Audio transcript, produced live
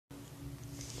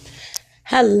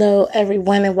Hello,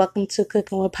 everyone, and welcome to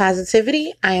Cooking with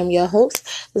Positivity. I am your host,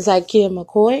 Zykia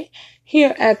McCoy.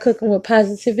 Here at Cooking with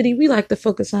Positivity, we like to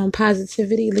focus on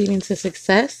positivity leading to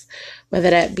success,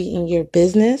 whether that be in your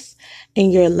business,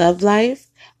 in your love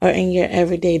life, or in your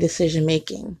everyday decision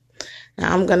making.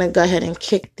 Now, I'm going to go ahead and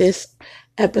kick this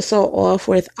episode off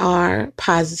with our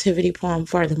positivity poem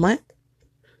for the month.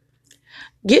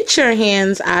 Get your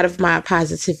hands out of my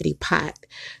positivity pot.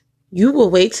 You will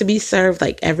wait to be served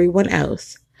like everyone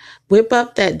else. Whip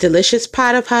up that delicious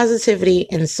pot of positivity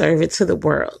and serve it to the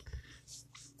world.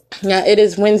 Now, it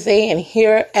is Wednesday, and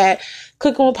here at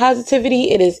Cooking with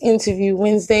Positivity, it is Interview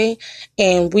Wednesday,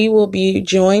 and we will be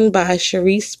joined by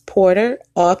Sharice Porter,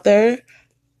 author,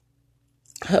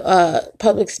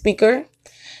 public speaker,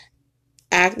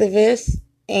 activist,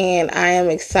 and I am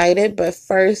excited. But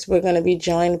first, we're going to be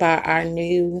joined by our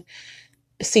new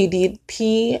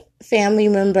CDP family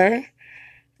member,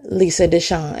 Lisa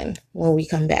Deshawn, when we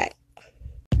come back.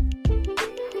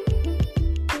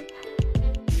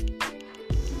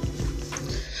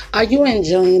 Are you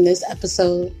enjoying this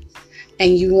episode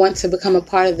and you want to become a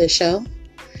part of the show?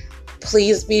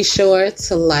 Please be sure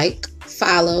to like,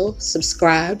 follow,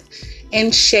 subscribe,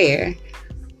 and share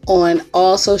on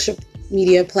all social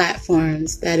media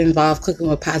platforms that involve Cooking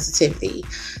with Positivity,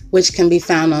 which can be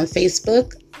found on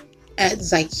Facebook at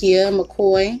Zykia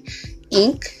McCoy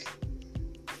Inc.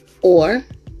 or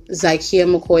Zykia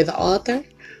McCoy the author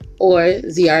or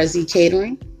ZRZ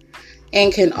Catering,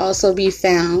 and can also be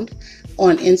found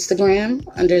on Instagram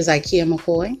under Zykia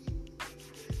McCoy,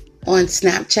 on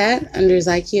Snapchat under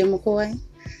Zykia McCoy,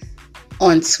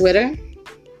 on Twitter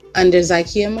under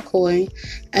Zykia McCoy,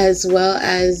 as well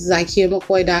as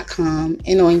ZykiaMcCoy.com,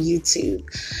 and on YouTube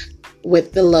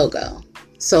with the logo.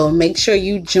 So make sure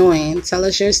you join. Tell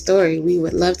us your story. We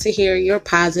would love to hear your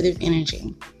positive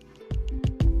energy.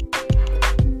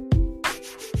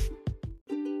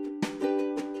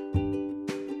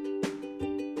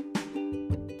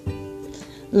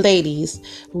 Ladies,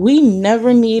 we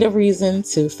never need a reason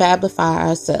to fabify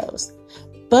ourselves,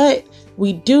 but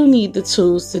we do need the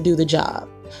tools to do the job.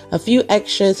 A few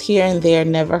extras here and there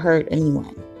never hurt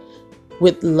anyone.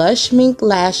 With lush mink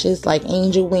lashes like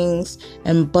angel wings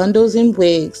and bundles and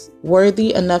wigs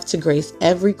worthy enough to grace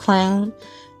every crown,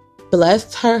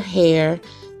 Blessed Her Hair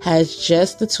has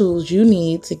just the tools you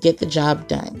need to get the job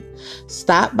done.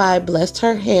 Stop by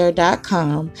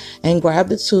blessedherhair.com and grab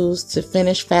the tools to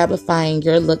finish fabifying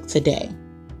your look today.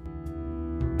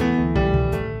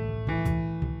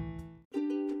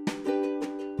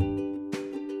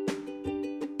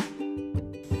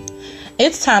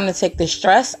 It's time to take the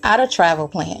stress out of travel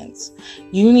plans.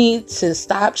 You need to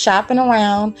stop shopping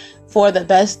around for the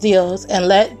best deals and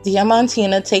let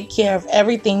Diamantina take care of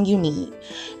everything you need.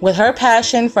 With her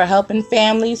passion for helping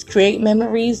families create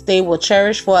memories they will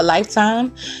cherish for a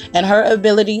lifetime and her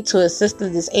ability to assist the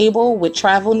disabled with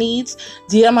travel needs,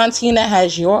 Diamantina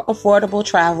has your affordable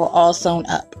travel all sewn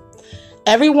up.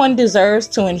 Everyone deserves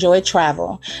to enjoy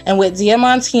travel, and with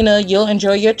Diamantina, you'll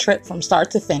enjoy your trip from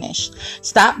start to finish.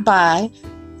 Stop by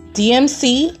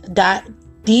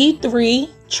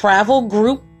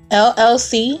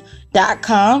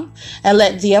dmc.d3travelgroupllc.com and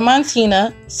let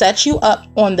Diamantina set you up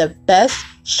on the best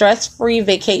stress-free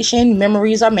vacation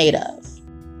memories are made of.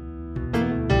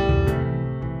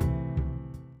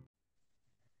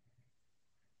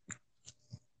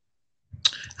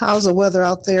 How's the weather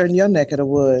out there in your neck of the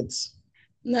woods?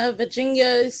 No, Virginia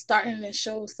is starting to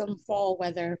show some fall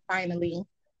weather finally.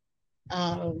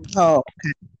 Okay.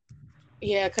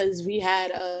 Yeah, because we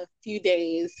had a few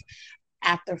days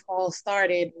after fall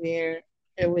started where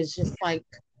it was just like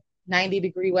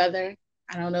 90-degree weather.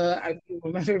 I don't know if you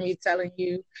remember me telling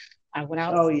you I went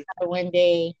outside one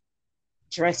day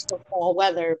dressed for fall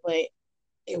weather, but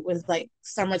it was like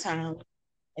summertime.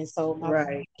 And so my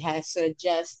body has to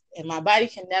adjust, and my body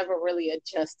can never really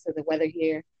adjust to the weather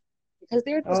here because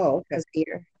they're just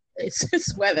here. It's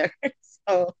just weather.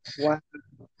 So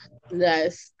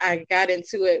yes, I got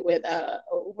into it with an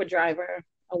Uber driver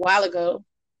a while ago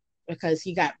because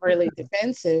he got really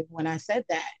defensive when I said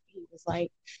that. He was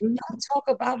like, "Don't talk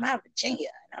about my Virginia."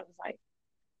 And I was like,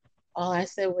 all I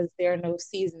said was there are no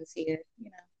seasons here,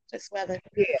 just weather.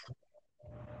 Yeah.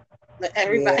 But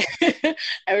everybody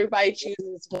everybody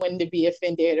chooses when to be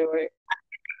offended, or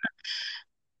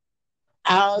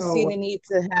I don't see the need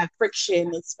to have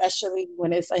friction, especially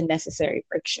when it's unnecessary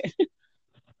friction.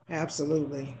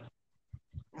 Absolutely.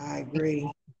 I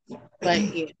agree. But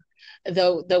yeah,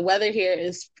 the weather here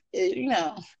is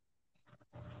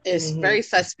very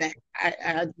suspect.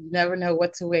 I never know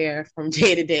what to wear from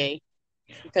day to day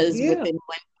because within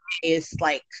one day it's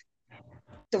like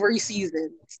 3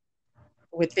 seasons.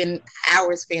 within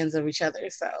hour spans of each other.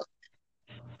 So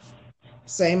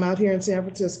Same out here in San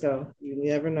Francisco. You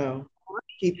never know.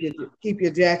 Keep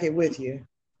your jacket with you.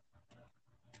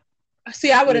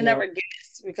 see, I would You have know. never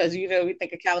guessed because we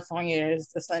think of California as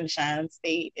the sunshine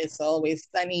state. It's always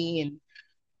sunny and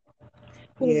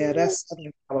Yeah, ooh. that's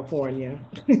Southern California.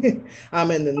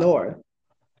 I'm in the north.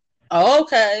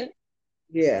 Okay.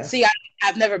 Yeah, See,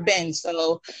 I've never been,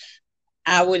 so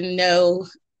I wouldn't know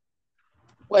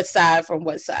what side from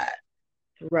what side.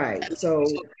 right. That's So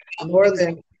so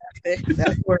confusing. northern,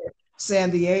 that's where San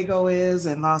Diego is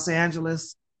and Los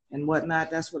Angeles and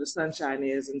whatnot. That's where the sunshine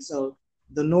is. And so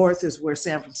the north is where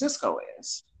San Francisco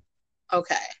is.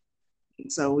 Okay.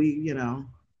 And so we,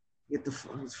 get the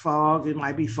fog. It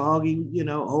might be foggy,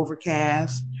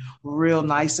 overcast, real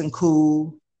nice and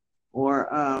cool,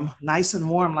 or nice and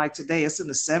warm like today. It's in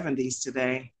the 70s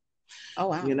today, Oh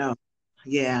wow. you know.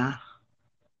 Yeah.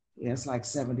 Yeah, it's like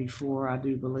 74, I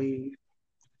do believe.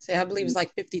 See, I believe it's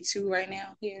like 52 right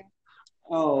now here.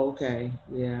 Oh, okay.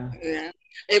 Yeah. Yeah.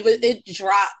 It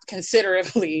dropped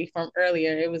considerably from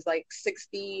earlier. It was like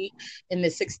 60 in the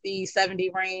 60,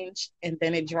 70 range, and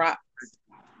then it dropped.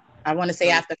 I want to say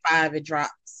Right. after 5 it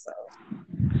drops. So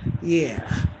Yeah.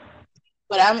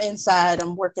 but I'm inside.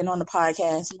 I'm working on the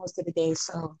podcast most of the day,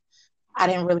 so I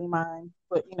didn't really mind.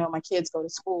 But my kids go to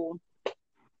school,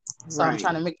 so I'm Right.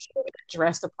 trying to make sure they're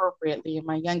dressed appropriately. And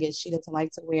my youngest, she doesn't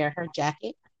like to wear her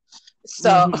jacket,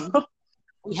 so Mm-hmm.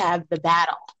 we have the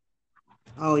battle,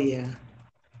 Oh, yeah.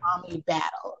 mommy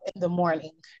battle in the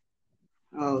morning.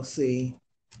 Oh, see.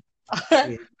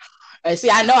 Yeah. And see,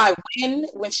 I know I win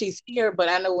when she's here, but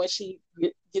I know when she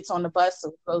gets on the bus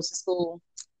or goes to school,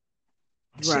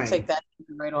 she Right. take that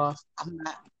right off. I'm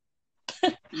not.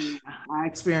 Yeah. I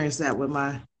experienced that with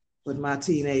my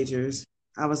teenagers.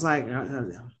 I was like,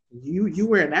 you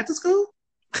wearing that to school?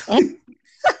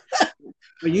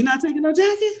 Are you not taking no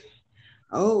jacket?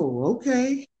 Oh,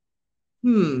 okay.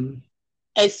 Hmm.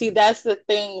 And see, that's the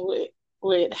thing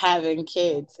with having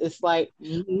kids. It's like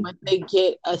when Mm-hmm. they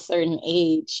get a certain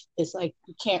age, it's like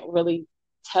you can't really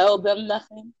tell them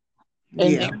nothing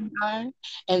in their Yeah. mind.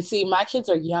 And see, my kids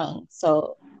are young,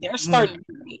 so they're Mm. starting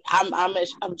to be.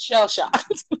 I'm shell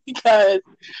shocked because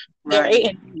they're Right. 8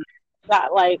 and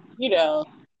not like I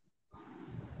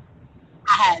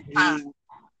had time. Yeah.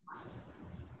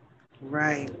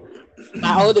 Right.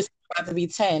 My oldest is about to be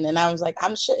 10, and I was like,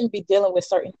 I shouldn't be dealing with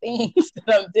certain things that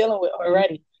I'm dealing with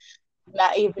already.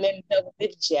 Not even in double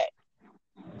digits yet.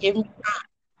 Give me.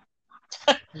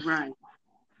 Right.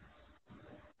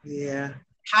 Yeah.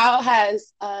 How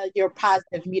has your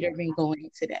positive meter been going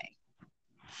today?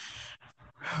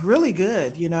 Really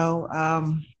good.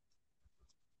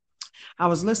 I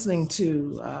was listening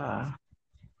to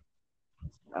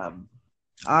um,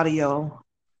 audio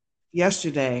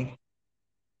yesterday.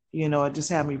 It just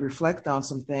had me reflect on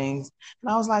some things.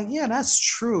 And I was like, yeah, that's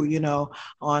true,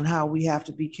 on how we have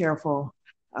to be careful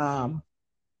um,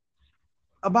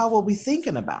 about what we're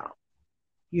thinking about,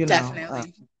 you know. Uh,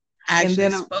 Definitely. I and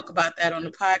actually then, spoke about that on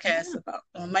the podcast yeah, about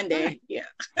on right. Monday. Yeah.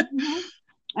 Mhm.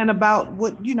 And about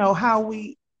how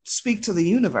we speak to the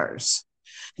universe.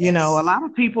 A Yes. lot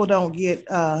of people don't get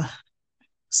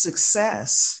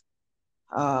success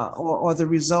or the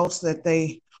results that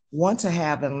they want to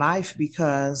have in life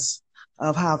because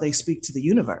of how they speak to the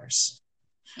universe,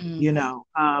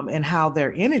 Mm-hmm. and how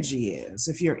their energy is.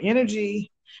 If your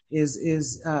energy is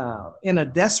in a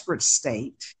desperate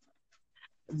state,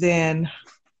 then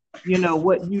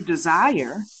what you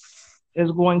desire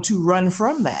is going to run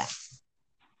from that,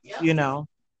 Yep. you know,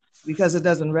 because it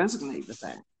doesn't resonate with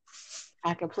that.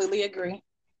 I completely agree.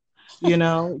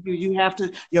 You have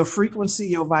to, your frequency,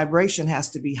 your vibration has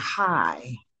to be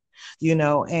high,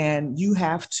 and you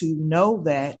have to know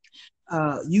that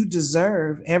you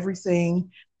deserve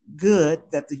everything good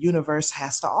that the universe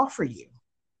has to offer you.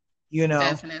 You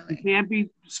Definitely. can't be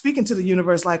speaking to the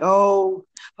universe like, oh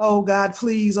God,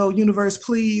 please, oh universe,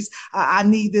 please, I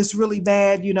need this really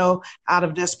bad, out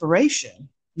of desperation.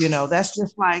 That's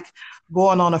just like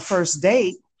going on a first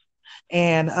date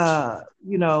and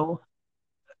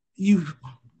you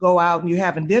go out and you're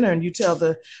having dinner and you tell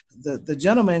the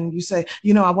gentleman, you say,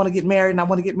 I want to get married and I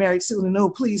want to get married soon. And no,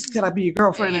 please, can I be your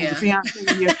girlfriend and your Yeah. fiance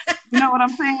and you know what I'm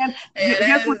saying? Yeah, Guess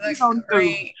that what is they're a gonna do?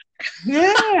 great.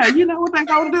 Yeah, you know what they're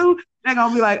gonna do? They're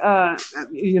gonna be like,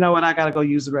 you know what, I gotta go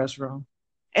use the restroom.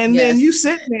 And then Yes. you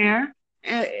sit there,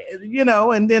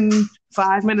 and then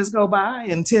 5 minutes go by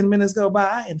and 10 minutes go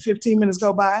by and 15 minutes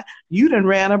go by. You done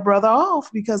ran a brother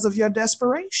off because of your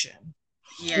desperation.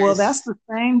 Well, that's Yes. the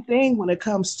same thing when it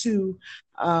comes to,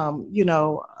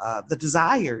 the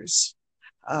desires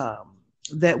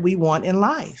that we want in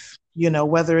life.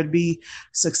 Whether it be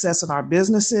success in our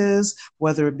businesses,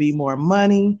 whether it be more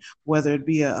money, whether it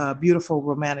be a beautiful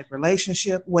romantic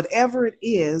relationship, whatever it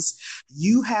is,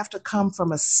 you have to come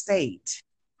from a state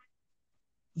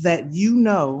that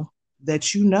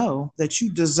that you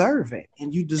deserve it,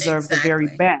 and you deserve the very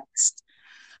Exactly. best,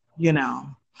 you know.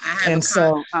 I have And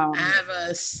so, I have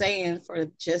a saying for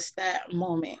just that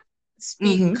moment.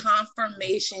 Speak mm-hmm,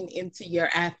 confirmation into your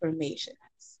affirmations.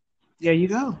 there you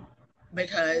go.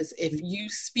 Because if you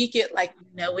speak it like you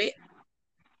know it,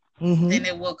 then Mm-hmm.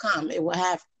 it will come. It will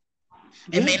happen.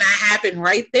 It may Yeah. not happen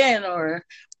right then or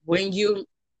when you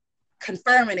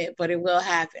confirming it, but it will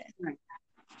happen.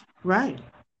 Right.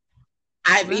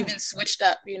 I've Right. even switched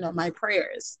up, my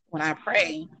prayers. When I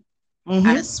pray, I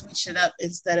Mm-hmm. switch it up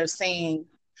instead of saying,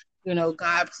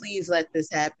 God, please let this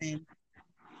happen.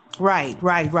 Right.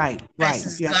 Right. Right. I Right.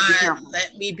 says, You have to be God, careful.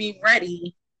 let me be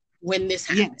ready when this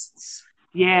Yes. happens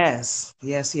Yes.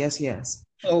 Yes. Yes. Yes.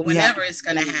 or We have to whenever it's be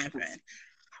going to realistic.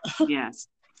 happen. Yes.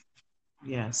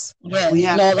 Yes. Yeah, We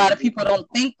have a to lot be of people don't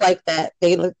think like that.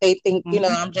 They think, mm-hmm.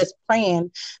 I'm just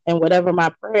praying, and whatever my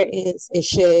prayer is, it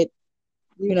should,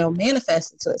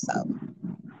 manifest into itself.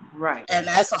 Right. And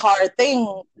that's a hard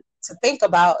thing to think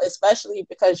about, especially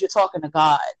because you're talking to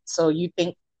God. So you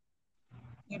think,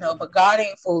 but God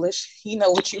ain't foolish. He know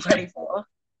what you're ready for.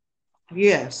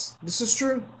 Yes. This is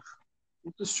true.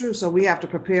 This is true. So we have to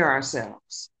prepare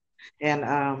ourselves, and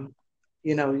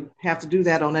have to do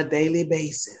that on a daily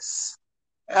basis.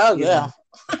 Oh You yeah.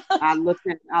 know, I've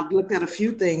looked at a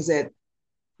few things that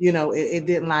it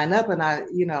didn't line up, and I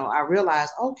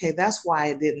realized, okay, that's why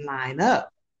it didn't line up.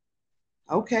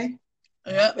 Okay.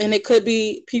 Yep. And it could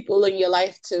be people in your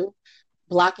life too,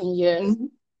 blocking Mm-hmm.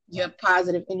 your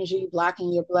positive energy,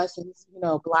 blocking your blessings,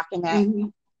 blocking Mm-hmm.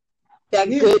 that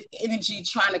Yeah. good energy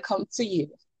trying to come to you.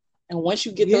 And once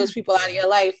you get Yeah. those people out of your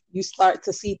life, you start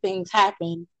to see things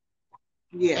happen.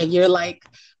 Yeah. And you're like,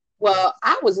 well,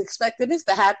 I was expecting this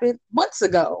to happen months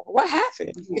ago. What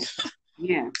happened? Yeah.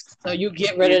 Yes. So you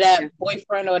get rid of Yes. that Yes.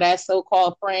 boyfriend or that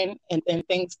so-called friend, and then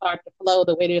things start to flow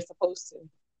the way they're supposed to.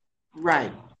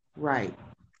 Right. Right.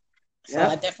 So I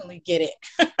Yep. definitely get it.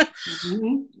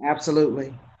 Mm-hmm. Absolutely.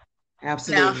 Now,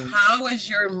 Absolutely. how was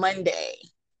your Monday?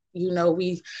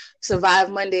 We survive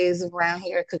Mondays around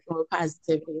here cooking with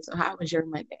positivity. So how was your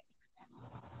Monday?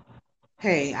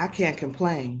 Hey, I can't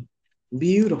complain.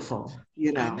 Beautiful.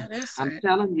 I know that's I'm right.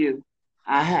 telling you,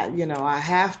 I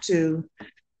have to,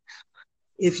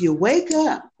 if you wake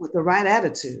up with the right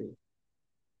attitude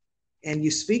and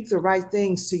you speak the right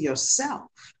things to yourself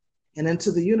and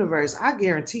into the universe, I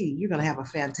guarantee you're going to have a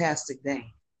fantastic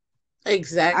day. I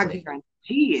Exactly.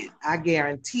 guarantee it. I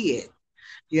guarantee it.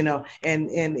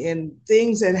 And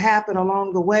things that happen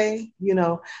along the way,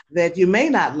 that you may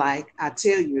not like, I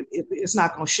tell you, it's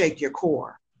not going to shake your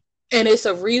core. And it's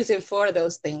a reason for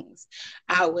those things.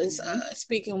 I was Mm-hmm.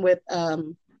 speaking with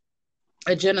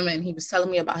a gentleman. He was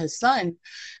telling me about his son,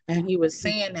 and he was Mm-hmm.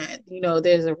 saying that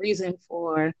there's a reason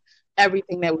for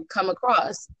everything that we come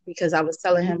across. Because I was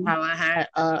telling him Mm-hmm. how I had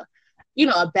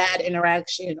a bad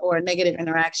interaction or a negative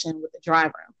interaction with the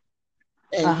driver,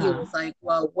 and he Uh-huh. was like,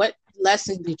 "Well, what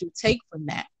lesson did you take from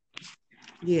that?"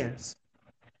 Yes.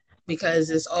 Because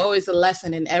there's always a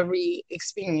lesson in every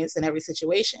experience in every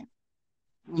situation.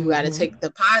 You got to Mm-hmm. take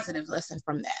the positive lesson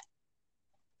from that.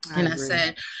 I And I agree.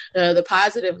 said, the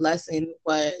positive lesson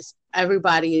was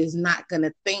everybody is not going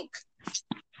to think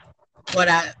what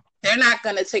they're not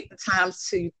going to take the time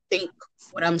to think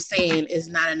what I'm saying is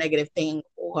not a negative thing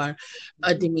or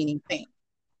a demeaning thing.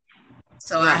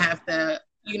 So I Right. have to,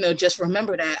 just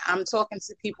remember that I'm talking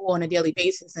to people on a daily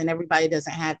basis and everybody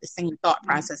doesn't have the same thought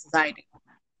process as I do.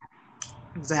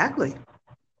 Exactly.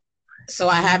 So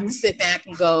I have to Mm-hmm. sit back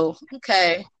and go,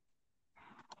 okay,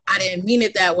 I didn't mean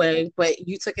it that way, but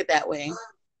you took it that way.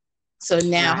 So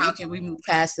now how Right. can we move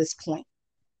past this point?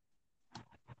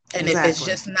 And if it's Exactly.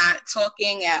 just not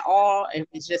talking at all, if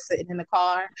it's just sitting in the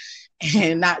car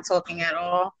and not talking at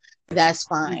all, that's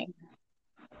fine.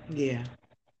 Yeah.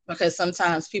 Because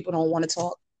sometimes people don't want to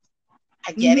talk.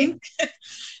 I get it. Mm-hmm.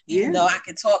 Even Yeah. though I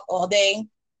can talk all day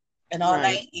and all Right.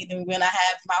 night, even when I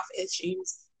have mouth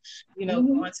issues,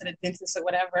 Mm-hmm. going to the dentist or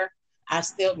whatever, I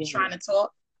still be Right. trying to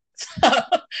talk.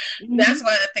 Mm-hmm. That's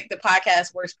why I think the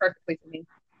podcast works perfectly for me.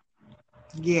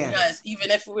 Because Yes. even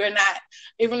if we're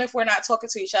not talking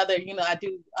to each other, I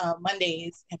do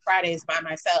Mondays and Fridays by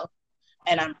myself,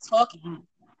 and I'm talking.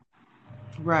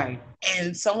 Right.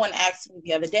 And someone asked me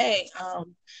the other day,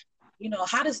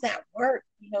 how does that work?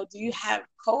 Do you have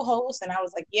co-hosts? And I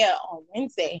was like, yeah, on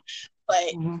Wednesday,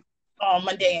 but Mm-hmm. on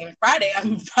Monday and Friday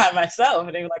I'm by myself.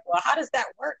 And they were like, well, how does that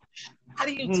work? How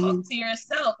do you talk to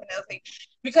yourself? And I was like,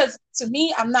 because to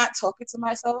me, I'm not talking to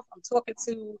myself. I'm talking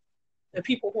to the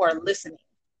people who are listening.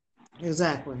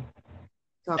 Exactly.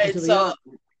 Talking And to the so,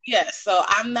 audience. yeah, so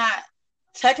I'm not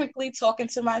technically talking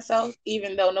to myself,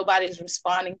 even though nobody's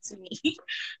responding to me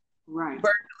Right.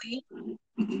 verbally.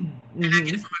 Mm-hmm. And I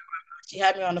get it from my grandma. She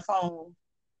had me on the phone,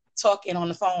 talking on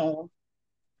the phone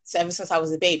ever since I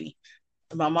was a baby.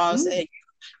 And my mom said,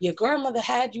 your grandmother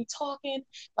had you talking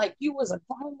like you was a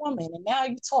grown woman, and now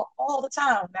you talk all the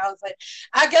time. And I was like,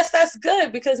 I guess that's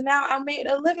good because now I made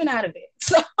a living out of it.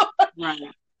 So Right.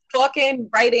 talking,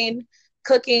 writing,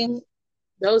 cooking,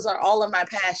 those are all of my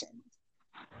passions.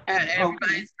 And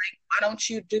everybody's like, why don't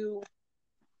you do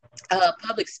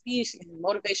public speaking,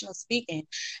 motivational speaking?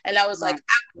 And I was like,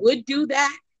 I would do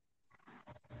that.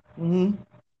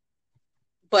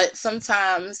 But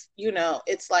sometimes,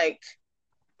 it's like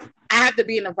I have to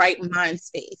be in the right mind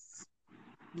space.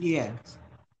 Yes.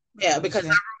 Yeah, because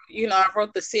I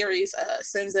wrote the series,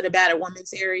 Sins of the Battered Woman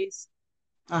series.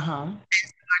 I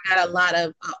got a lot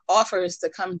of offers to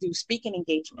come do speaking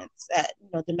engagements at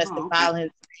domestic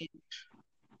violence and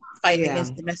fighting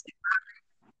against domestic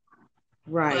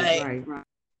violence. Right.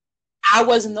 I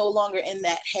was no longer in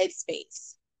that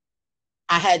headspace.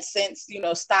 I had since,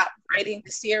 stopped writing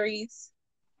the series,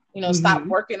 stopped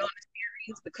working on the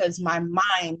series because my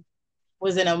mind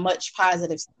was in a much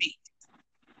positive state.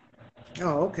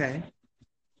 Oh, okay.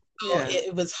 So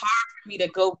it was hard for me to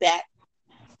go back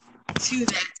to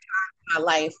that time in my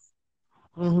life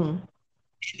and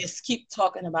just keep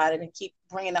talking about it and keep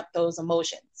bringing up those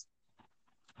emotions.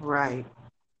 Right.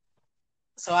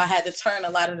 So I had to turn a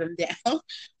lot of them down.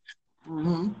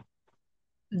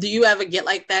 Do you ever get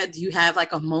like that? Do you have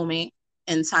like a moment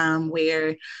in time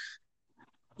where,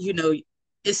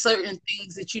 it's certain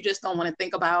things that you just don't want to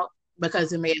think about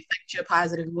because it may affect your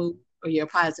positive mood or your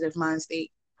positive mind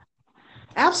state?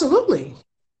 Absolutely.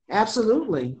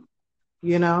 Absolutely.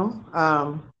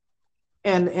 And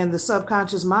the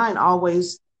subconscious mind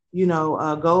always,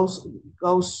 goes,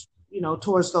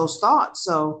 towards those thoughts.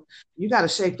 So you got to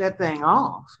shake that thing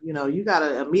off. You got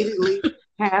to immediately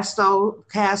cast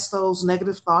those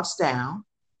negative thoughts down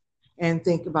and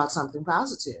think about something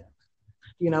positive,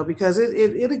 because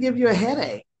it'll give you a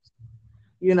headache.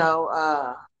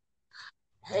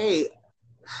 Hey,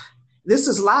 this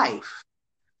is life,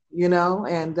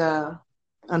 and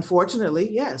unfortunately,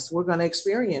 yes, we're going to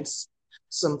experience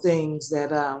some things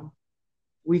that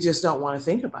we just don't want to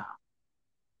think about.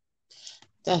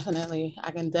 Definitely. I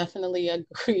can definitely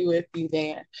agree with you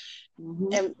there.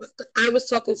 And I was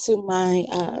talking to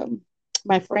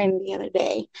my friend the other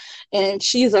day, and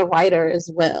she's a writer as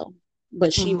well,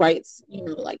 but she writes,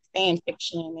 like fan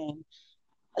fiction and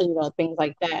things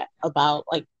like that about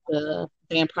like the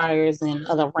vampires and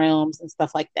other realms and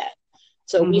stuff like that.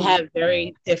 So we have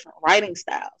very different writing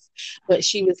styles, but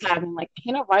she was having like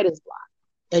a writer's block,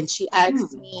 and she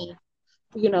asked me,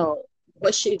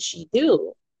 what should she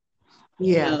do?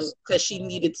 Because she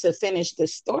needed to finish the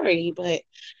story, but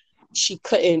she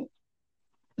couldn't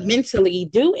mentally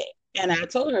do it. And I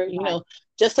told her,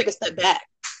 just take a step back,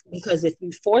 because if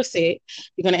you force it,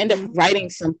 you're going to end up writing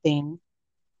something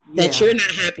that you're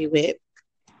not happy with.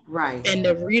 Right. And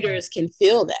the readers can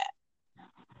feel that.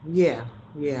 Yeah.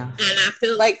 And I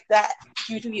feel like that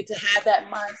you need to have that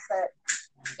mindset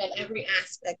in every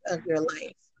aspect of your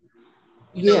life.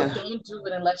 Don't do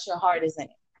it unless your heart is in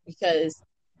it. Because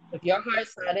if your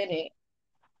heart's not in it,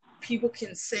 people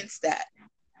can sense that.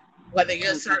 Whether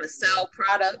you're trying to sell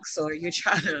products or you're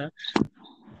trying to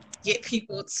get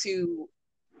people to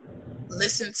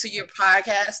listen to your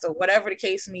podcast or whatever the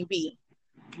case may be.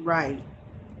 Right.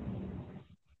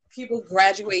 People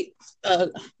gravitate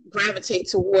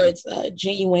towards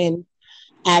genuine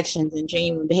actions and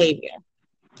genuine behavior.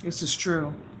 This is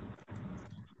true.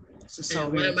 This is so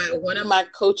one of my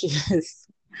coaches,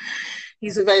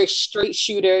 he's a very straight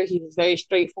shooter. He's very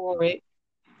straightforward.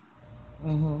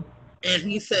 And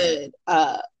he said,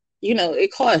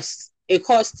 it costs. It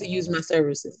costs to use my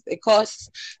services. It costs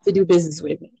to do business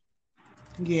with me.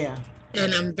 Yeah.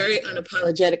 And I'm very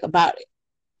unapologetic about it.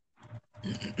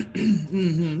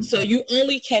 So you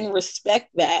only can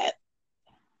respect that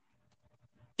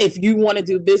if you want to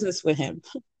do business with him.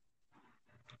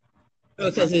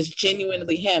 Because it's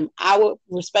genuinely him. I would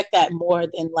respect that more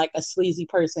than like a sleazy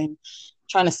person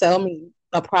trying to sell me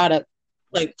a product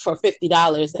like for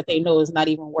 $50 that they know is not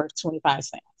even worth 25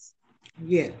 cents.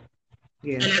 Yeah.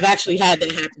 And I've actually had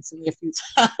that happen to me a few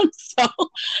times. So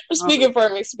I'm speaking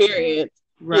from experience.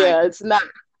 Right. Yeah, it's not,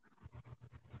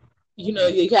 you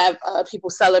have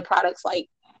people selling products like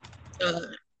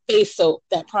face soap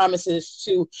that promises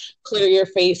to clear your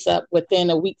face up within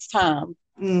a week's time.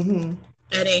 Mm-hmm.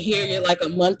 And then here you're like a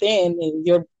month in and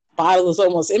your bottle is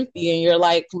almost empty and you're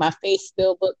like, my face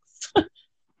still looks.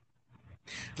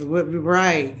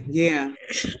 Right. Yeah.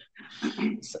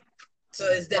 So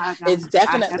it's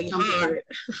definitely hard.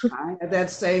 I had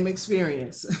that same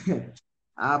experience.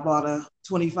 I bought a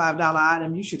 $25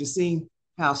 item. You should have seen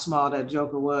how small that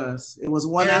joker was. It was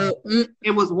one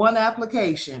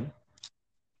application.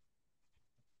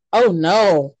 Oh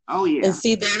no. Oh yeah. And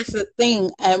see, that's the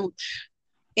thing.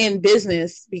 In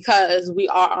business, because we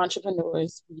are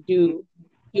entrepreneurs, we do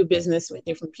business with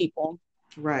different people.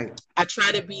 Right. I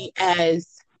try to be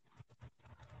as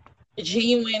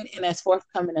genuine and as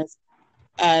forthcoming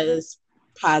as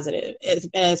positive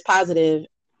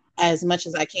as much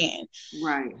as I can.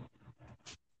 Right.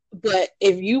 But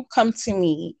if you come to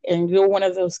me and you're one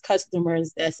of those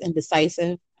customers that's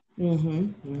indecisive,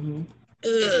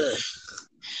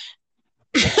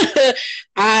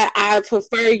 I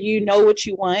prefer you know what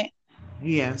you want.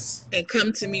 Yes. And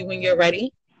come to me when you're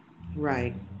ready.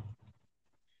 Right.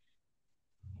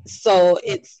 So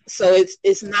it's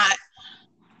not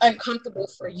uncomfortable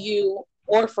for you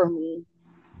or for me.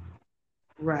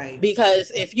 Right. Because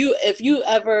if you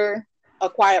ever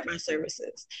acquire my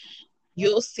services,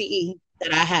 you'll see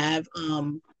that I have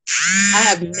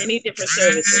many different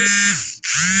services.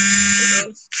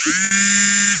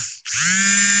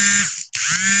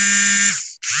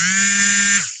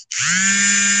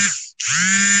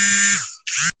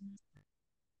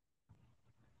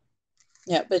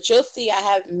 Yeah, but you'll see I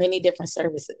have many different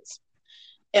services.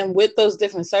 And with those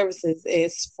different services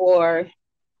is for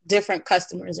different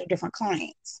customers or different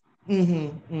clients.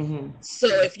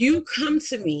 So if you come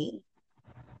to me,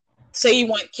 say you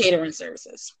want catering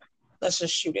services, let's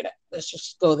just shoot it up. Let's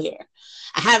just go there.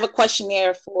 I have a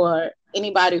questionnaire for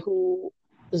anybody who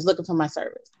is looking for my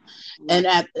service. Right. And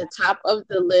at the top of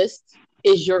the list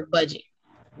is your budget.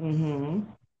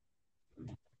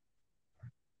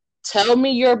 Tell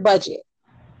me your budget.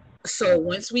 So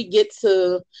once we get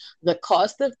to the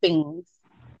cost of things,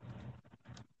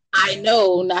 I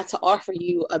know not to offer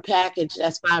you a package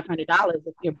that's $500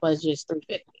 if your budget is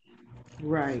 $350.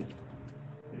 Right.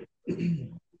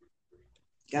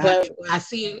 But I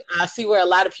see where a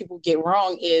lot of people get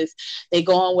wrong is they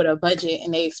go on with a budget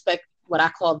and they expect what I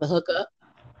call the hookup.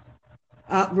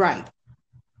 Right.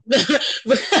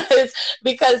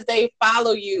 because they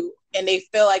follow you and they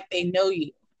feel like they know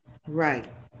you.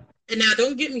 Right. And now,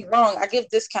 don't get me wrong, I give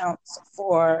discounts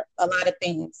for a lot of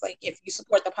things. Like if you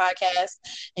support the podcast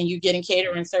and you're getting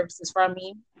catering services from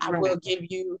me, I will give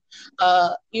you,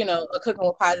 a Cooking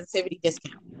with Positivity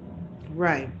discount.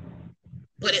 Right.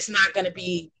 But it's not going to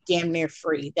be damn near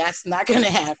free. That's not going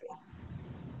to happen.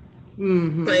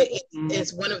 But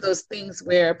it's one of those things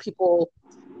where people,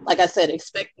 like I said,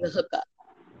 expect the hookup.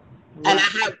 Right. And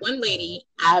I have one lady,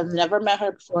 I've never met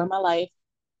her before in my life.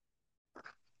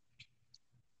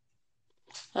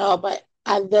 Oh, but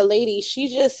the lady,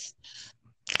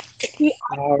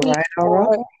 all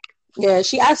right. Yeah,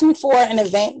 she asked me for an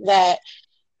event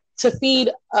to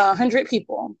feed 100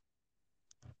 people,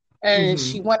 and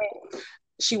she wanted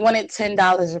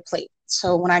 $10 a plate.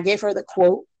 So when I gave her the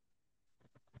quote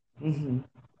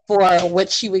for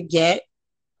what she would get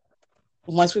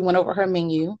once we went over her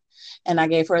menu, and I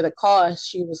gave her the cost,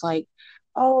 she was like,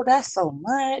 "Oh, that's so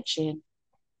much," and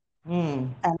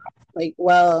I'm like,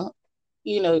 well.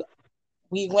 We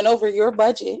went over your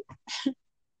budget.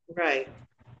 Right.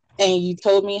 And you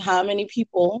told me how many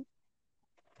people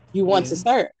you want to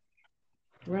serve.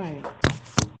 Right.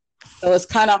 So it's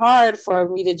kind of hard for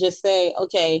me to just say,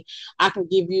 okay, I can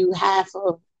pay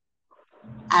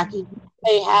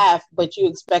half, but you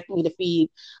expect me to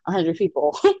feed 100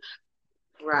 people.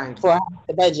 Right. For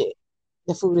the budget.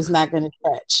 The food is not going to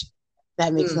stretch.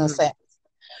 That makes no sense.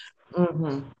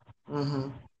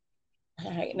 All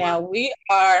right, now we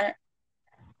are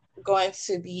going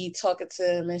to be talking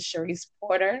to Miss Sharice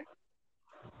Porter.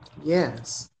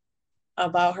 Yes.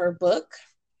 About her book.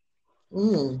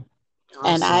 Awesome.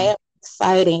 And I am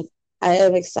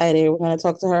excited. We're going to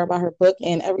talk to her about her book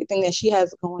and everything that she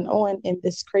has going on in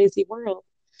this crazy world.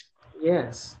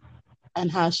 Yes.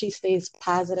 And how she stays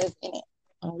positive in it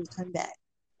when we come back.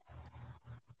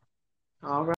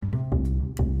 All right.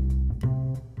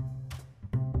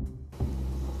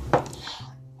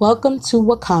 Welcome to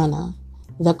Wakana,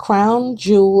 the crown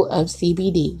jewel of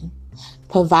CBD,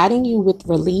 providing you with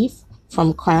relief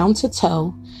from crown to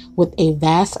toe with a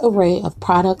vast array of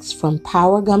products from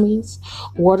power gummies,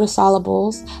 water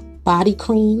solubles, body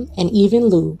cream, and even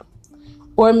lube.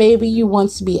 Or maybe you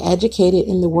want to be educated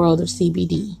in the world of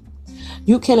CBD.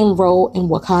 You can enroll in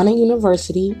Wakana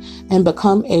University and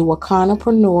become a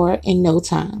Wakanapreneur in no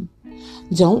time.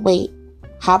 Don't wait.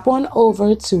 Hop on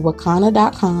over to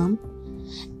wakana.com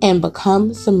and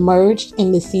become submerged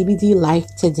in the CBD life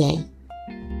today.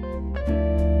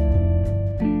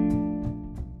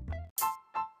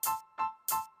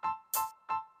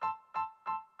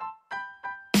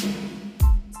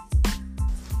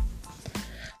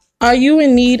 Are you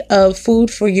in need of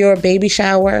food for your baby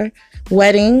shower,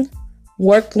 wedding,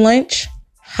 work lunch,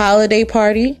 holiday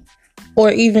party,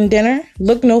 or even dinner?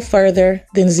 Look no further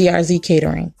than ZRZ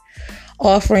Catering,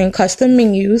 offering custom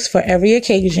menus for every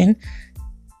occasion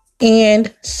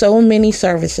and so many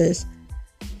services.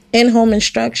 In-home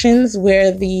instructions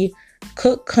where the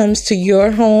cook comes to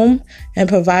your home and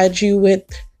provides you with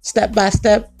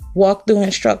step-by-step walkthrough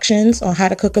instructions on how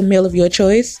to cook a meal of your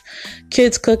choice.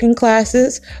 Kids cooking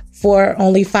classes for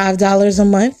only $5 a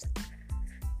month.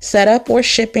 Setup or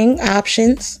shipping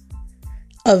options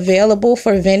available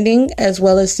for vending as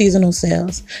well as seasonal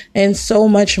sales, and so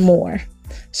much more.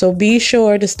 So be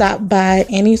sure to stop by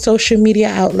any social media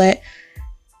outlet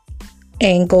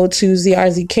and go to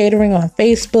ZRZ Catering on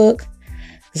Facebook,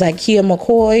 Zykia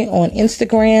McCoy on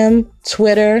Instagram,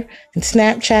 Twitter, and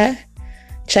Snapchat.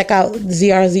 Check out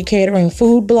ZRZ Catering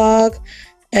food blog,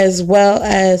 as well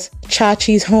as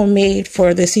Chachi's Homemade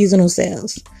for the seasonal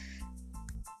sales.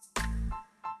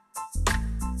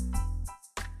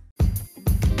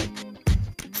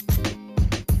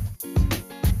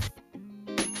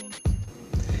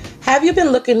 Have you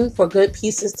been looking for good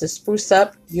pieces to spruce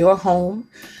up your home?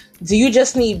 Do you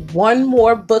just need one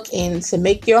more bookend to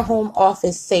make your home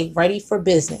office say ready for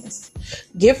business?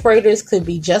 Gift Raiders could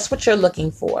be just what you're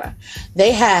looking for.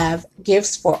 They have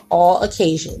gifts for all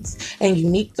occasions and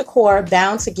unique decor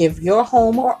bound to give your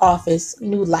home or office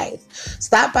new life.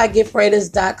 Stop by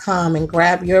giftraiders.com and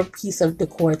grab your piece of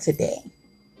decor today.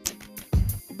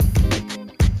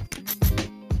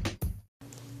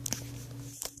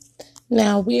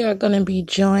 Now we are going to be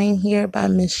joined here by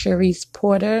Miss Sharice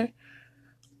Porter,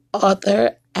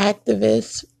 author,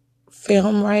 activist,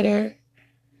 film writer,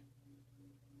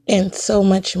 and so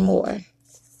much more.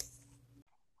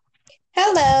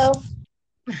 Hello.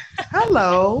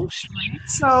 Hello.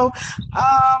 So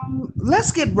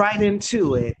let's get right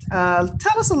into it.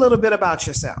 Tell us a little bit about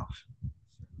yourself.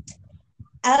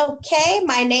 Okay,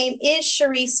 my name is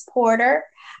Sharice Porter.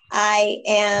 I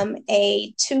am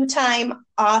a two-time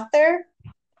author.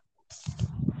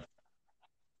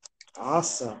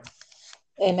 Awesome.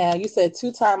 And now you said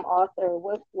two-time author.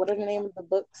 What are the name of the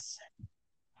books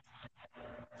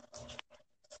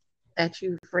that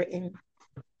you've written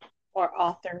or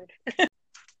authored?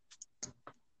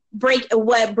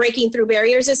 What Breaking Through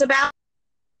Barriers is about?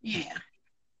 Yeah.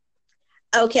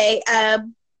 Okay.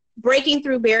 Breaking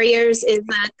Through Barriers is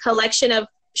a collection of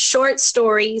short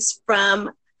stories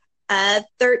from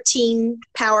 13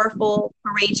 powerful,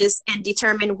 courageous, and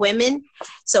determined women.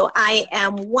 So I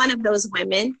am one of those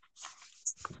women.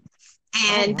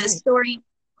 And the story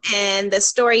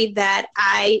that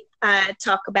I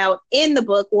talk about in the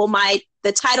book,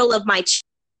 the title of my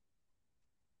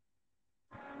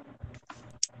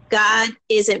God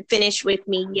Isn't Finished With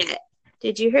Me Yet.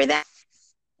 Did you hear that?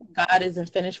 God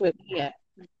isn't finished with me yet.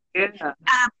 Yeah.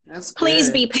 Please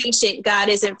be patient. God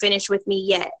isn't finished with me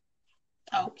yet.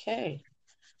 Okay.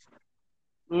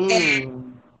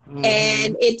 And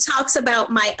it talks about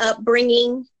my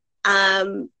upbringing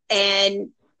and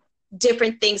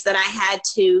different things that I had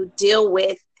to deal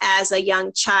with as a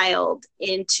young child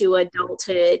into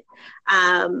adulthood.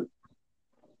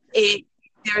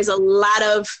 There's a lot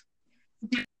of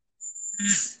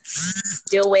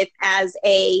deal with as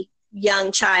a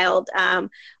young child,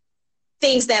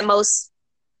 things that most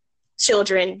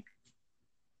children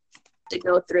to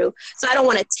go through. So I don't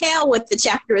want to tell what the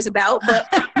chapter is about, but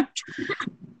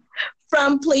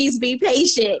from Please Be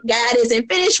Patient, God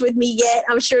Isn't Finished With Me Yet,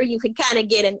 I'm sure you can kind of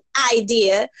get an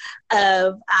idea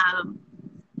of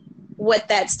what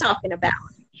that's talking about.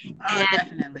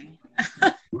 Definitely.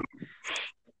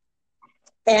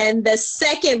 And the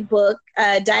second book,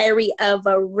 Diary of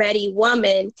a Ready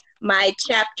Woman, my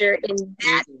chapter in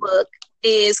that book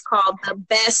is called The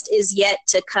Best Is Yet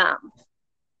to Come.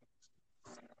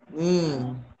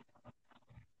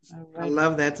 I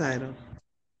love that title.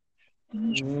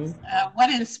 What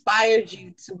inspired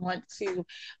you to want to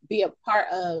be a part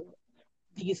of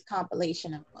these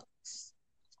compilation of books?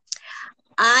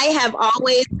 I have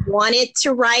always wanted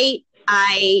to write.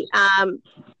 I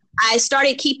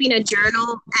started keeping a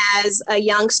journal as a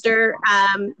youngster.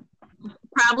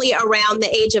 Probably around the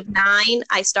age of 9,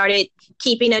 I started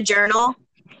keeping a journal,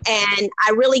 and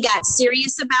I really got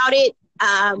serious about it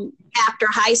after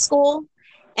high school,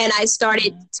 and I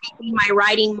started taking my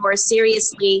writing more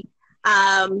seriously.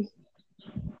 And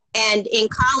in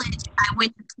college, I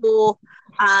went to school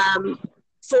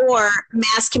for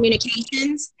mass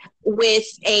communications with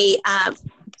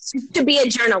to be a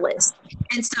journalist.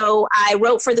 And so I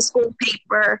wrote for the school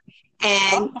paper,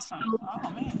 and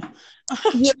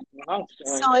yeah,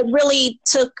 so it really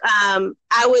took,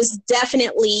 I was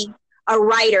definitely a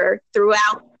writer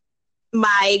throughout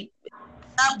my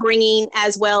upbringing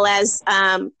as well as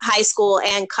high school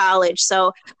and college.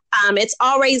 So it's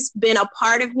always been a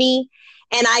part of me.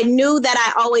 And I knew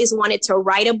that I always wanted to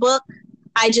write a book.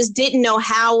 I just didn't know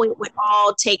how it would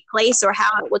all take place or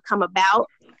how it would come about.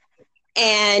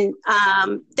 And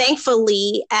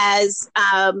thankfully, as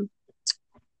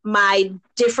my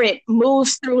different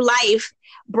moves through life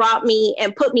brought me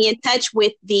and put me in touch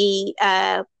with the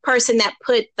person that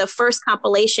put the first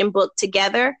compilation book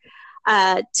together,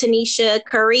 Tanisha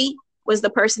Curry was the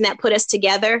person that put us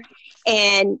together.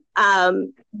 And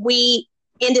we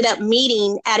ended up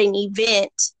meeting at an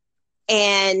event.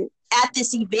 And at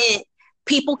this event,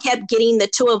 people kept getting the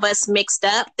two of us mixed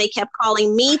up. They kept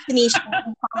calling me Tanisha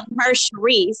and calling her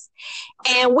Sharice.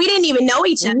 And we didn't even know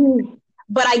each other.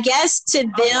 But I guess to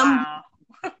them,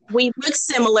 we look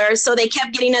similar. So they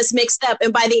kept getting us mixed up.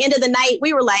 And by the end of the night,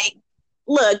 we were like,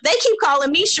 look, they keep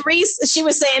calling me Sharice. She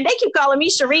was saying, they keep calling me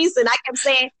Sharice. And I kept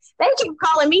saying, they keep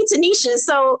calling me Tanisha.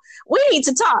 So we need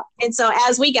to talk. And so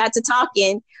as we got to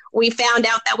talking, we found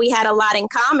out that we had a lot in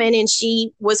common, and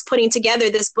she was putting together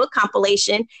this book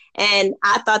compilation. And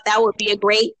I thought that would be a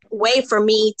great way for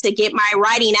me to get my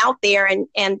writing out there and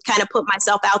kind of put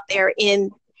myself out there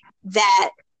in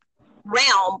that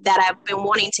realm that I've been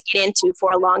wanting to get into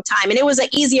for a long time. And it was an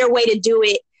easier way to do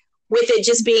it with it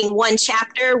just being one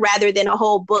chapter rather than a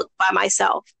whole book by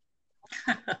myself.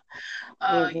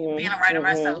 Being a writer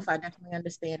myself, I definitely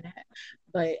understand that.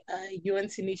 But you and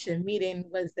Tanisha meeting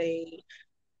was a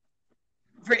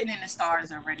written in the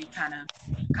stars already kind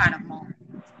of moment.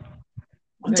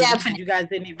 Definitely. You guys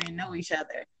didn't even know each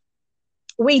other.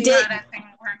 We See did. how that thing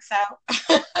works out.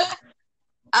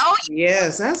 Oh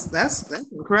yes, that's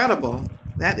incredible.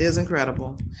 That is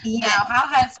incredible. yeah. Now, how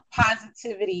has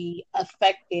positivity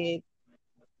affected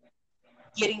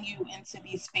getting you into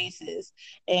these spaces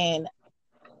and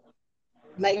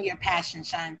letting your passion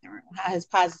shine through? How has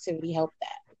positivity helped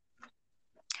that?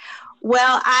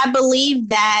 Well, I believe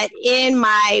that in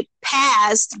my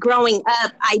past, growing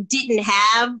up, I didn't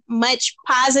have much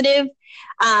positive.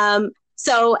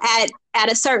 So at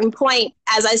a certain point,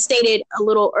 as I stated a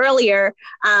little earlier,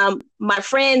 my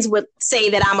friends would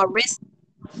say that I'm a risk.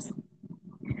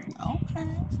 Okay.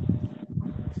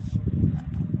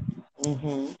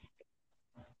 Mm-hmm.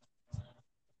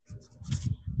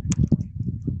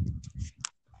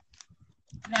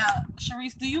 Now,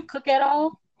 Sharice, do you cook at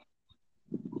all?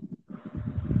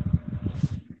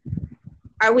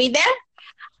 Are we there?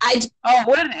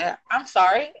 We're there. I'm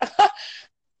sorry.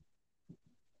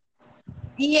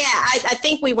 Yeah, I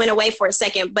think we went away for a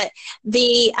second, but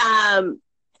the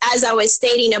as I was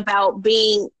stating about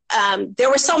being, there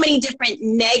were so many different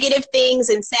negative things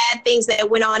and sad things that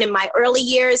went on in my early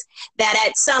years that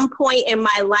at some point in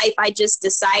my life, I just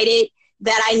decided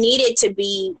that I needed to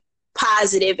be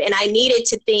positive and I needed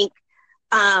to think,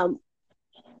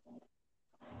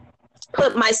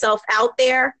 put myself out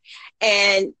there.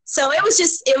 And so it was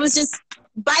just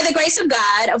by the grace of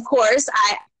God, of course,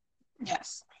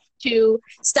 Yes. to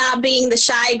stop being the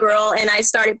shy girl, and I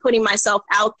started putting myself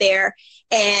out there.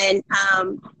 And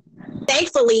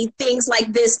thankfully, things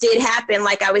like this did happen.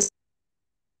 Like I was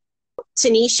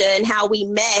Tanisha and how we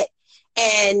met,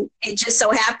 and it just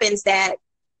so happens that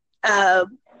the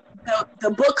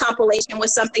book compilation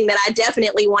was something that I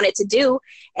definitely wanted to do,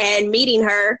 and meeting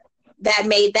her that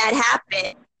made that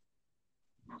happen.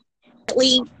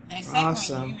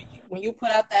 Awesome. When you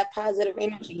put out that positive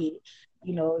energy,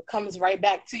 it comes right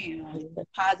back to you. The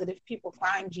positive people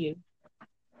find you.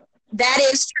 That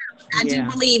is true. I do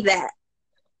believe that.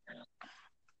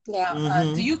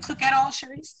 Now, do you cook at all,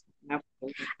 Sharice?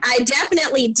 I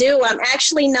definitely do. I'm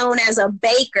actually known as a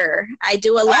baker. I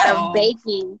do a lot of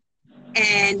baking.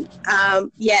 And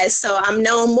yes, so I'm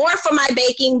known more for my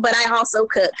baking, but I also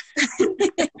cook.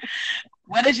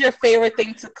 What is your favorite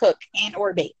thing to cook and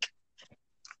or bake?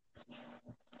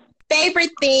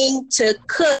 Favorite thing to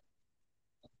cook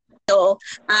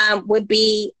would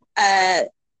be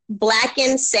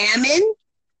blackened salmon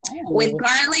with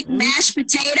garlic, mashed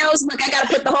potatoes. Look, I got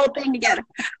to put the whole thing together.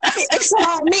 It's a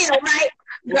whole meal, right?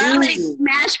 Garlic,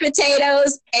 mashed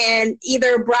potatoes, and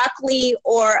either broccoli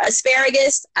or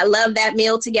asparagus. I love that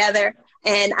meal together.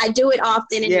 And I do it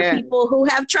often, and the people who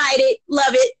have tried it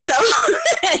love it. So,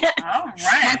 all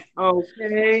right.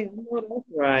 Okay. Well, that's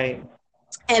right.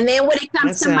 And then when it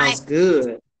comes that to my, sounds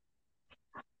good.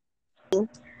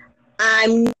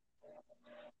 I'm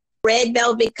red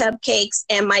velvet cupcakes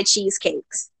and my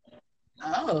cheesecakes.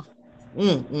 Oh.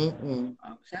 Okay.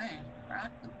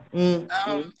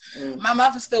 My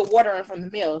mouth is still watering from the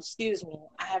meal. Excuse me.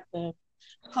 I have to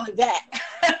pull it back.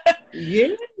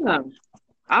 Yeah.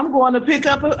 I'm going to pick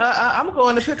up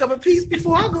a piece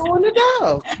before I go in the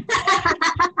door.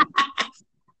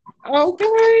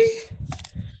 Okay.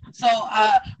 So,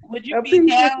 would you be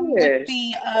down with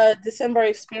the December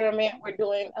experiment? We're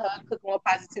doing Cooking with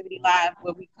Positivity Live,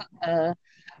 where we cook a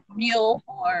meal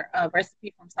or a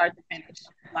recipe from start to finish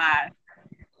live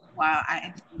while I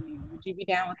interview you. Would you be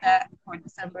down with that for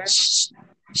December?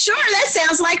 Sure, that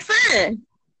sounds like fun.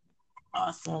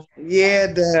 Awesome. Yeah,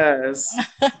 it does.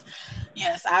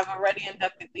 Yes, I've already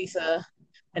inducted Lisa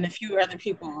and a few other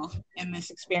people in this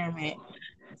experiment.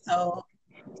 So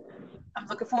I'm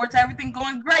looking forward to everything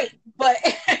going great. But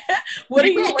what are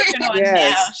you working on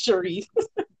now, Sharice?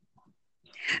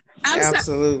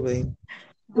 Absolutely.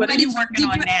 What are you working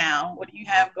on now? What do you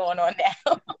have going on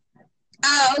now?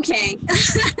 Oh, okay.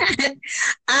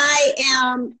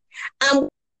 I'm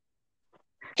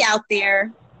out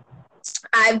there.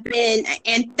 I've been,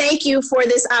 and thank you for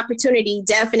this opportunity,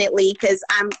 definitely, because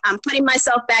I'm putting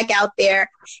myself back out there,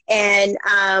 and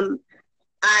I'm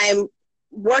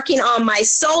working on my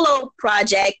solo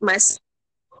project,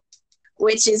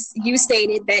 which is, you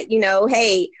stated that,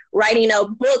 hey, writing a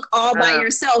book all by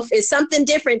yourself is something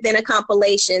different than a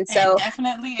compilation. So it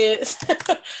definitely is.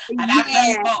 And I've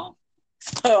done both.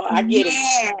 So I get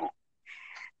it.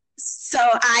 So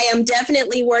I am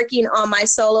definitely working on my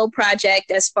solo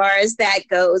project as far as that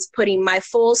goes, putting my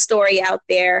full story out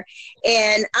there.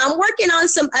 And I'm working on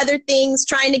some other things,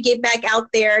 trying to get back out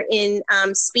there in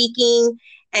speaking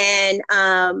and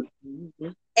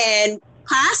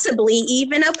possibly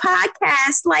even a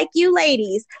podcast like you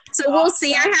ladies. So we'll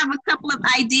see. I have a couple of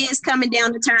ideas coming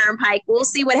down the turnpike. We'll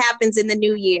see what happens in the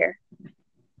new year.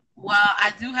 Well,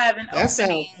 I do have an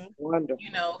opening,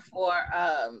 wonderful. for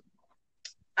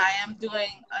I am doing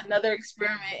another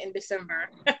experiment in December.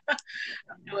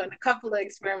 I'm doing a couple of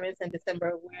experiments in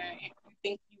December where if you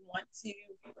think you want to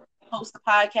host a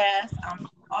podcast, I'm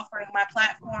offering my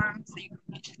platform so you can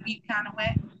get your feet kind of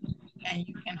wet and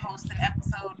you can host an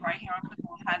episode right here on Cooking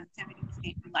with Positivity, see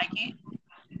if you like it,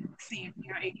 see if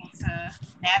you're able to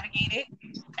navigate it,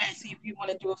 and see if you want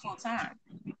to do it full time.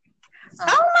 So,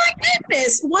 oh my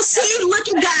goodness. Well, see, look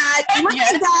at God. Look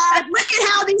at God. Look at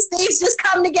how these things just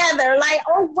come together. Like,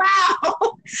 oh,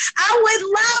 wow. I would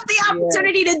love the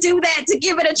opportunity to do that, to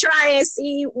give it a try and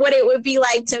see what it would be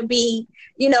like to be,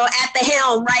 at the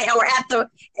helm, right? Or at the,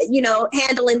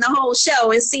 handling the whole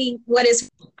show and see what is.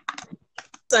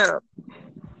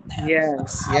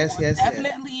 Yes.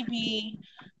 Definitely be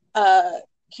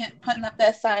putting up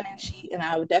that sign-in sheet, and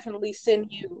I would definitely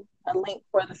send you a link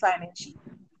for the sign-in sheet.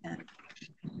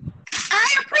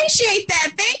 I appreciate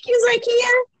that. Thank you,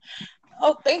 Zakia.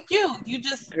 Oh, thank you. You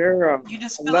just filling up.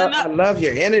 I love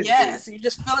your energy. Yes, you're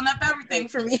just filling up everything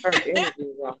for me.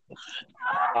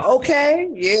 Okay.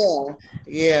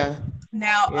 Yeah.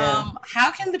 Now,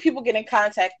 how can the people get in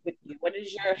contact with you? What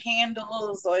is your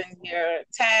handles or your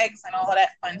tags and all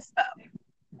that fun stuff?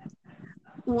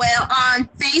 Well, on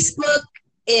Facebook,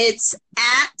 it's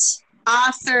at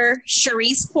author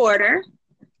Sharice Porter.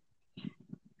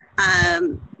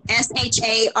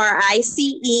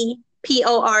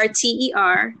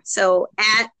 SHARICEPORTER. So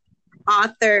at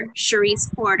author Sharice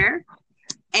Porter.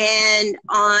 And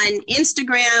on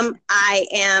Instagram, I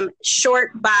am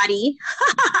shortbody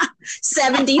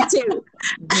 72.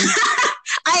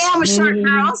 I am a short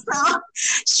girl, so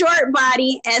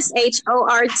shortbody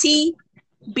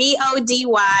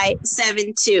SHORTBODY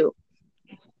 72.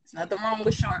 There's nothing wrong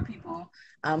with short people.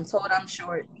 I'm told I'm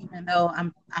short, even though I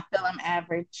feel I'm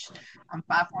average. I'm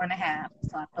 5'4.5",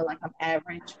 so I feel like I'm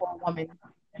average for a woman.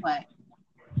 But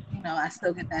I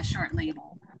still get that short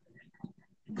label.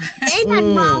 Ain't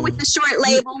nothing wrong with the short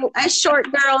label. As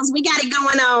short girls, we got it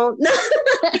going on.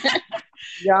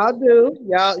 Y'all do.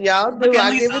 Y'all do.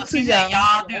 I give it to y'all.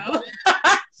 Y'all do.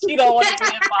 She don't want to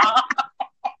be involved.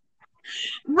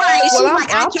 Right. Well,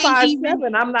 I'm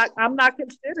 5'7". I'm not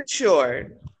considered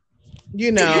short. No,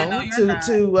 you're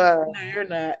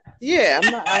not. Yeah,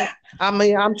 I'm not. I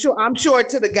mean, I'm short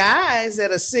to the guys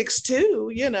that are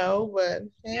 6'2", but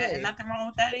yeah, nothing wrong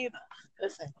with that either.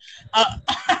 Listen.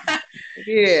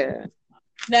 Yeah.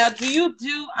 Now, do you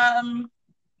do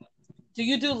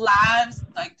lives?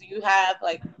 Like, do you have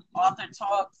author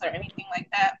talks or anything like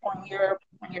that on your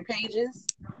pages?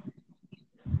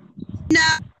 No.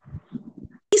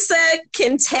 Lisa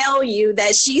can tell you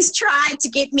that she's tried to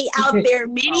get me out there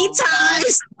many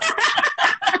times.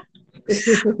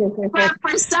 But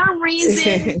for some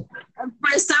reason,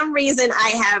 I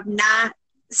have not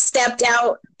stepped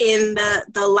out in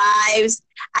the lives.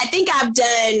 I think I've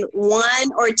done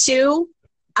one or two,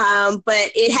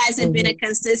 but it hasn't been a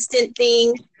consistent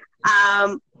thing.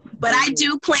 But I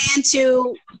do plan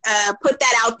to put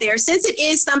that out there, since it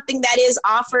is something that is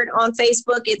offered on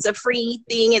Facebook. It's a free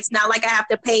thing. It's not like I have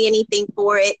to pay anything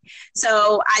for it.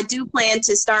 So I do plan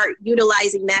to start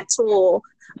utilizing that tool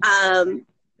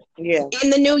in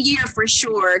the new year for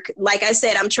sure. Like I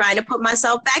said, I'm trying to put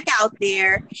myself back out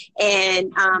there,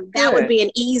 and that would be an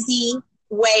easy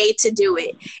way to do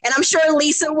it. And I'm sure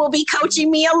Lisa will be coaching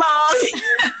me along.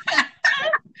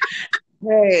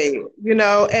 Hey,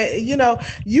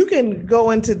 you can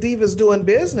go into Divas Doing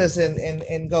Business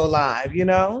and go live,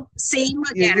 See,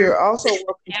 look at her. You're also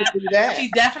welcome to do that.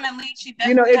 She definitely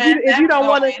if you don't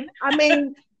want to,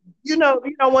 you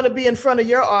don't want to be in front of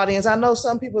your audience. I know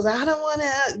some people say, I don't want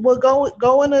to. Well,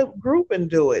 go in a group and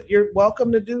do it. You're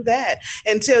welcome to do that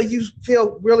until you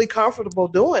feel really comfortable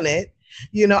doing it.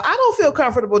 I don't feel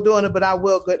comfortable doing it, but I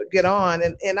will get on.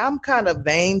 And I'm kind of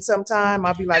vain sometimes.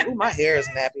 I'll be like, "Oh, my hair is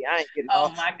nappy. I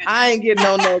ain't getting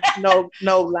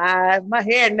no live. My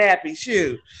hair nappy,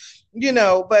 shoot."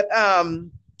 But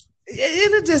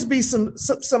it'll just be some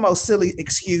old silly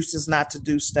excuses not to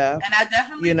do stuff. And I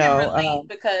definitely can relate,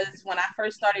 because when I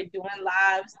first started doing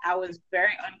lives, I was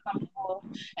very uncomfortable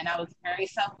and I was very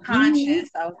self-conscious.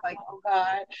 I was like, "Oh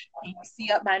God, can you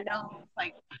see up my nose?"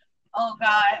 Like, "Oh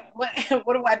God, what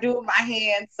do I do with my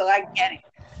hands?" So I get it.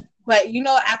 But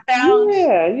I found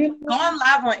going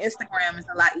live on Instagram is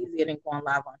a lot easier than going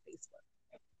live on Facebook.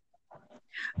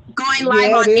 Going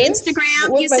live on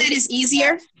Instagram, you said is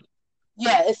easier?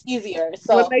 Yeah, it's easier.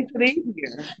 So what makes it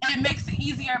easier? It makes it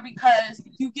easier because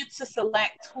you get to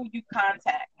select who you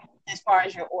contact as far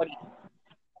as your audience.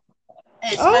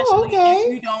 Especially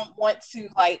if you don't want to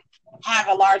have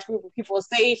a large group of people.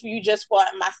 Say if you just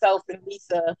want myself and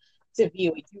Lisa to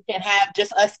view it, you can have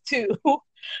just us two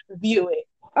view it.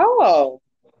 Oh,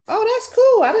 that's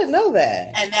cool. I didn't know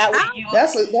that. And that way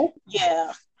that's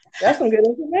some good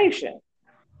information.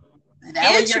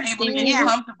 That way you're able to get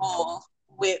comfortable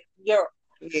with your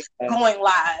going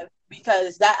live,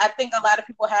 because I think a lot of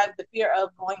people have the fear of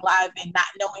going live and not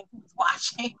knowing who's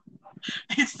watching.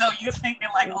 And so you're thinking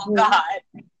like, "Oh God,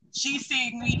 she's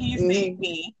seeing me, he's seeing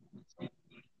me."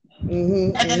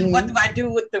 And then what do I do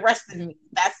with the rest of me?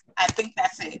 I think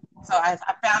that's it. So I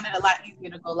found it a lot easier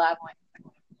to go live on.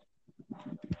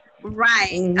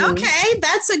 Right. Okay,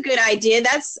 that's a good idea.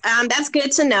 That's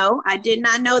good to know. I did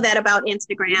not know that about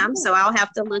Instagram, so I'll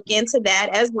have to look into that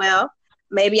as well.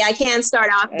 Maybe I can start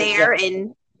off there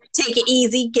and take it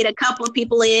easy, get a couple of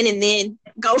people in, and then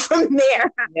go from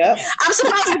there. Yep. I'm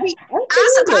supposed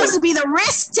to be the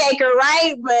risk taker,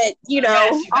 right? But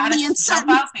only in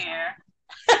certain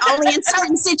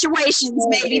situations.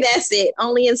 Maybe that's it.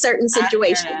 Only in certain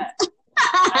situations.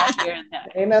 I hear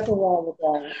that. Ain't nothing wrong with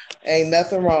that. Ain't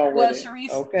nothing wrong with it. Well,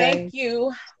 Sharice, thank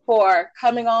you for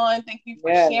coming on. Thank you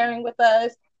for sharing with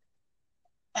us.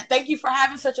 And thank you for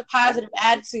having such a positive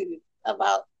attitude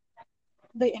about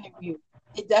the interview.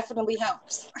 It definitely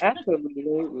helps.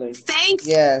 Absolutely. Thanks.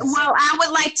 Yes. Well, I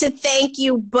would like to thank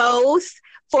you both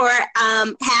for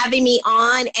having me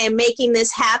on and making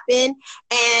this happen.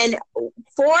 And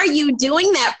for you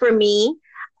doing that for me,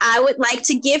 I would like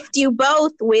to gift you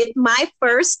both with my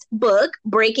first book,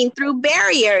 Breaking Through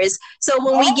Barriers. So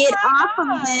when we get off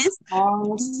of this,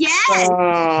 yes.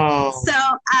 So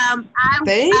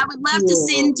I would love to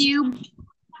send you a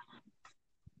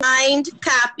signed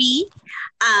copy.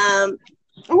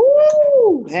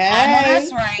 Ooh, hey.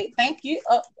 That's right. Thank you.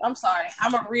 Oh, I'm sorry.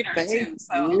 I'm a reader too.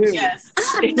 So yes.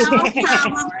 No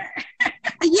problem.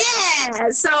 Yeah.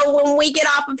 So when we get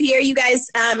off of here, you guys,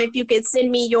 if you could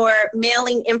send me your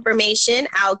mailing information,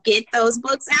 I'll get those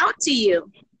books out to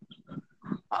you.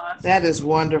 Awesome. That is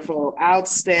wonderful.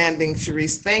 Outstanding,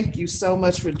 Sharice. Thank you so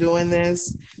much for doing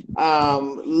this.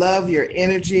 Love your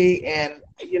energy. And,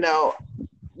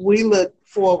 we look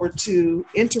forward to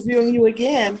interviewing you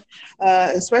again,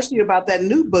 especially about that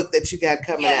new book that you got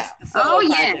coming out.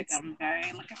 Yes. I'm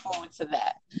very looking forward to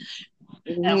that.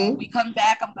 And when we come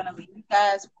back, I'm going to leave you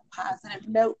guys with a positive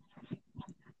note.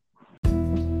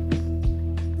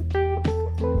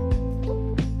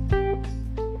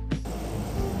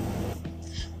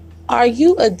 Are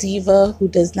you a diva who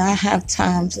does not have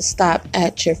time to stop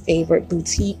at your favorite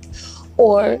boutique,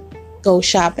 or go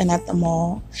shopping at the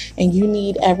mall and you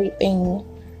need everything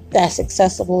that's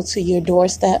accessible to your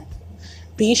doorstep,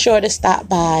 be sure to stop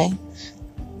by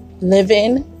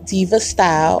Living Diva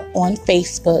Style on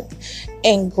Facebook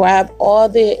and grab all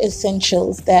the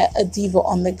essentials that a diva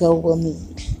on the go will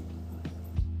need.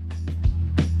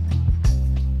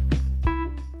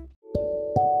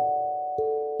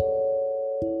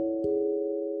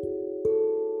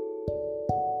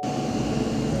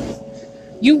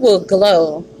 You will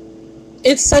glow.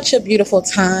 It's such a beautiful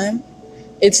time.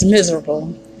 It's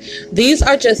miserable. These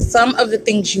are just some of the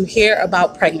things you hear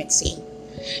about pregnancy.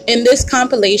 In this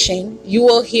compilation, you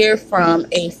will hear from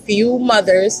a few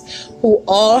mothers who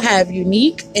all have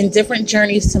unique and different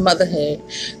journeys to motherhood.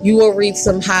 You will read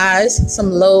some highs,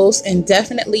 some lows, and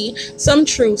definitely some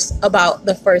truths about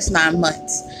the first 9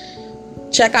 months.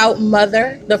 Check out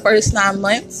Mother, the First 9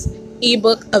 Months,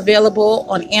 ebook available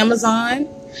on Amazon,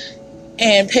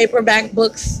 and paperback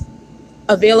books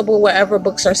available wherever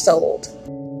books are sold.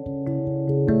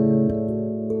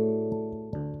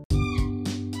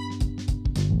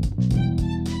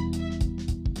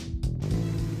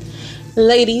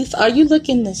 Ladies, are you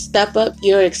looking to step up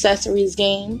your accessories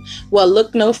game? Well,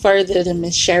 look no further than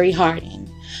Miss Sherry Hardin.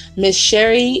 Miss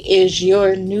Sherry is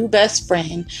your new best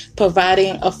friend,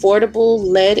 providing affordable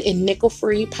lead and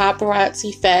nickel-free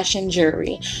paparazzi fashion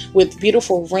jewelry with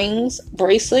beautiful rings,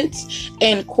 bracelets,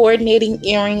 and coordinating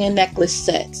earring and necklace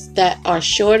sets that are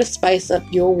sure to spice up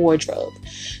your wardrobe.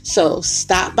 So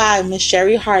stop by Miss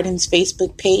Sherry Hardin's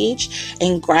Facebook page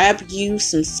and grab you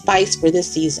some spice for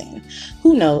this season.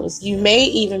 Who knows, you may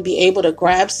even be able to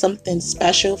grab something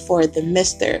special for the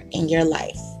mister in your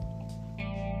life.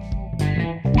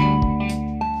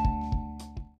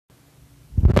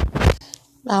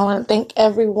 I want to thank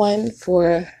everyone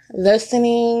for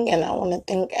listening, and I want to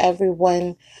thank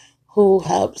everyone who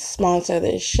helped sponsor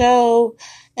this show.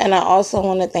 And I also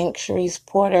want to thank Sharice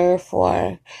Porter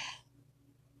for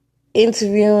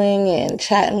interviewing and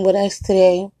chatting with us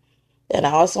today. And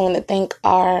I also want to thank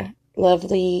our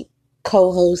lovely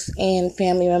co-host and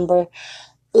family member,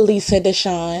 Lisa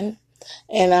Deshawn.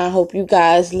 And I hope you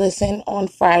guys listen on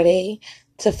Friday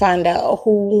to find out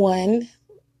who won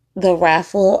the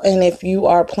raffle, and if you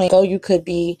are playing, you could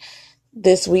be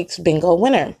this week's bingo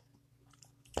winner.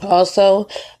 Also,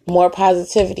 more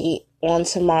positivity on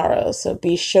tomorrow, so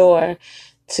be sure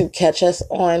to catch us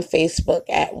on Facebook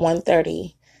at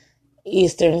 1:30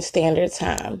 Eastern Standard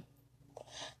Time.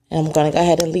 And I'm going to go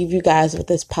ahead and leave you guys with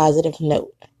this positive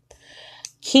note.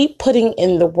 Keep putting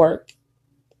in the work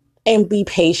and be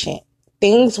patient.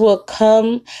 Things will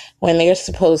come when they're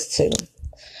supposed to.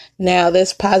 Now,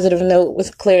 this positive note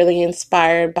was clearly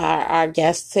inspired by our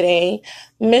guest today,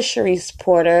 Miss Sharice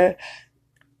Porter.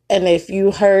 And if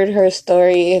you heard her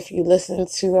story, if you listened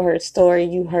to her story,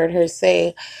 you heard her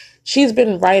say she's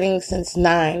been writing since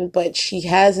 9, but she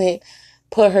hasn't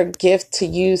put her gift to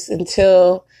use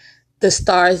until the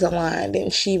stars aligned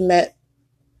and she met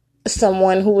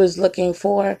someone who was looking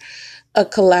for a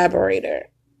collaborator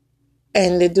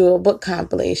and to do a book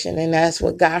compilation. And that's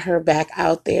what got her back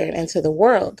out there and into the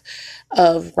world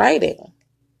of writing.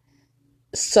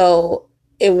 So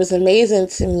it was amazing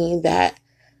to me that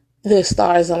the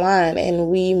stars align and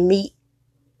we meet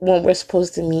when we're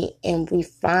supposed to meet, and we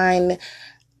find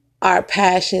our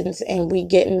passions and we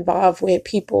get involved with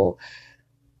people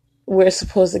we're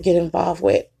supposed to get involved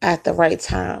with at the right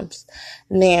times.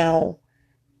 Now,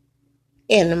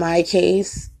 in my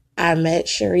case, I met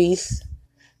Sharice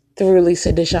through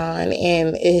Lisa Deshawn,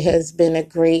 and it has been a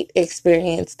great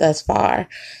experience thus far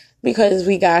because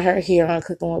we got her here on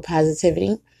Cooking with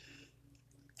Positivity,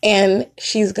 and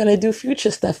she's going to do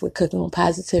future stuff with Cooking with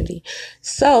Positivity.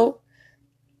 So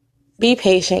be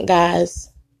patient, guys,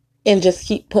 and just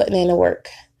keep putting in the work.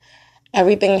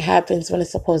 Everything happens when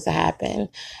it's supposed to happen,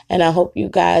 and I hope you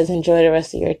guys enjoy the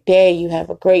rest of your day. You have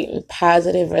a great and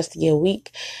positive rest of your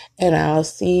week, and I'll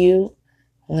see you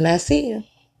when I see you.